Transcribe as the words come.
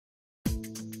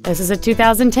This is a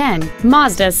 2010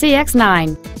 Mazda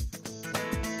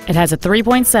CX-9. It has a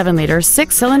 3.7-liter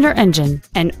 6-cylinder engine,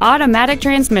 an automatic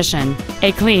transmission,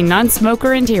 a clean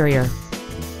non-smoker interior.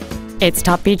 Its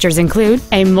top features include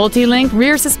a multi-link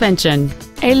rear suspension,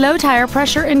 a low tire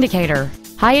pressure indicator,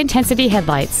 high-intensity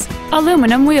headlights,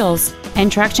 aluminum wheels,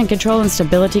 and traction control and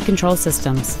stability control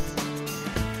systems.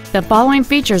 The following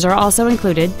features are also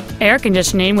included: air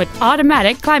conditioning with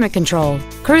automatic climate control,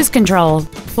 cruise control,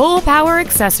 full power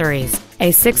accessories,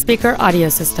 a 6-speaker audio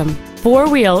system,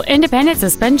 4-wheel independent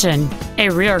suspension, a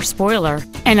rear spoiler,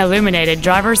 an illuminated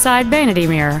driver's side vanity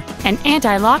mirror, an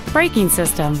anti-lock braking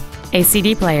system, a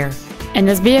CD player, and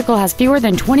this vehicle has fewer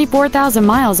than 24,000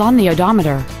 miles on the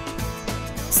odometer.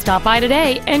 Stop by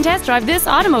today and test drive this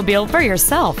automobile for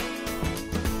yourself.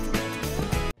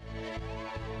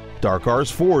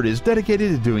 Darcars Ford is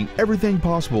dedicated to doing everything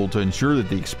possible to ensure that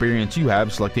the experience you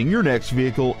have selecting your next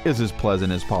vehicle is as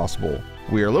pleasant as possible.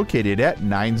 We are located at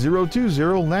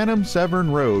 9020 Lanham Severn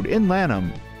Road in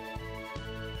Lanham.